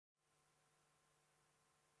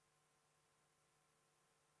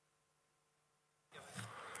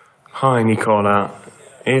Hi, Nicola.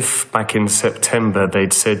 If back in September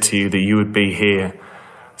they'd said to you that you would be here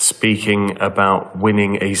speaking about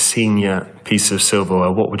winning a senior piece of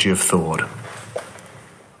silverware, what would you have thought?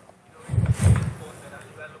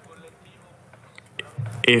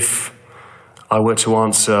 If I were to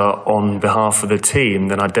answer on behalf of the team,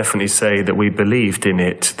 then I'd definitely say that we believed in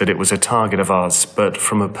it, that it was a target of ours. But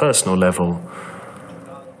from a personal level,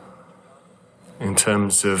 in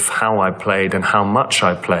terms of how I played and how much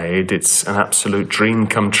I played, it's an absolute dream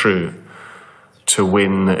come true to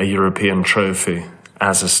win a European trophy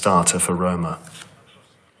as a starter for Roma.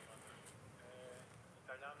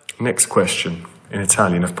 Next question, in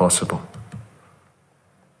Italian if possible.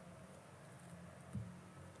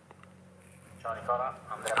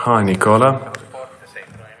 Hi, Nicola.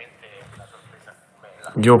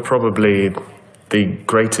 You're probably the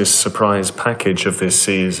greatest surprise package of this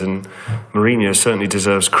season. Mourinho certainly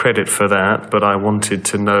deserves credit for that, but I wanted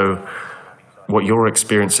to know what your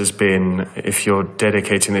experience has been. If you're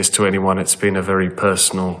dedicating this to anyone, it's been a very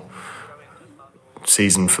personal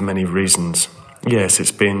season for many reasons. Yes,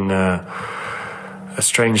 it's been a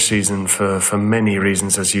strange season for many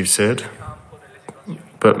reasons, as you said.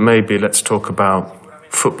 But maybe let's talk about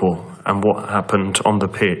football and what happened on the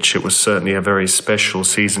pitch. It was certainly a very special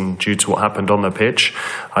season due to what happened on the pitch.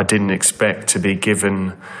 I didn't expect to be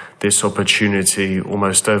given this opportunity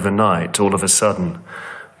almost overnight, all of a sudden.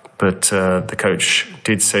 But the coach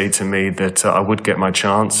did say to me that I would get my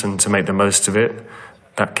chance and to make the most of it.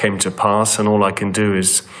 That came to pass, and all I can do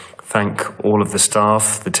is thank all of the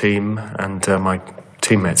staff, the team, and my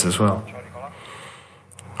teammates as well.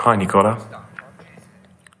 Hi, Nicola.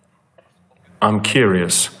 I'm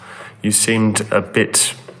curious. You seemed a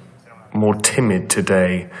bit more timid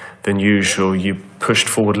today than usual. You pushed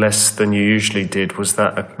forward less than you usually did. Was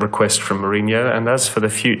that a request from Mourinho? And as for the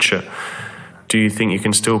future, do you think you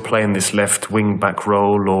can still play in this left wing-back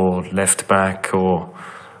role or left-back, or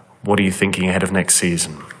what are you thinking ahead of next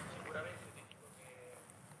season?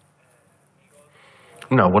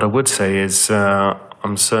 No, what I would say is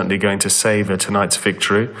I'm certainly going to savour tonight's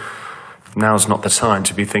victory. Now's not the time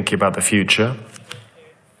to be thinking about the future.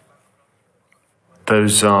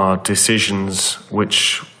 Those are decisions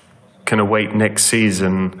which can await next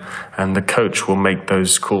season, and the coach will make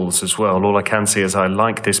those calls as well. All I can say is I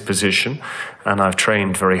like this position, and I've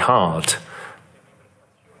trained very hard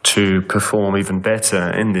to perform even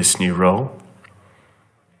better in this new role,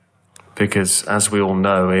 because as we all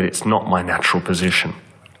know, it's not my natural position.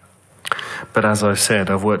 But as I've said,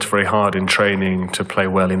 I've worked very hard in training to play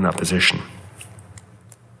well in that position.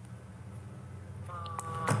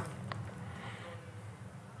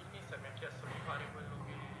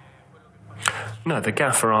 No, the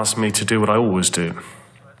gaffer asked me to do what I always do.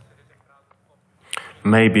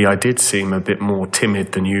 Maybe I did seem a bit more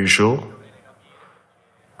timid than usual,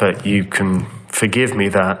 but you can forgive me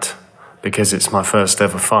that because it's my first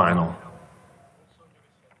ever final.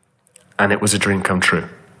 And it was a dream come true.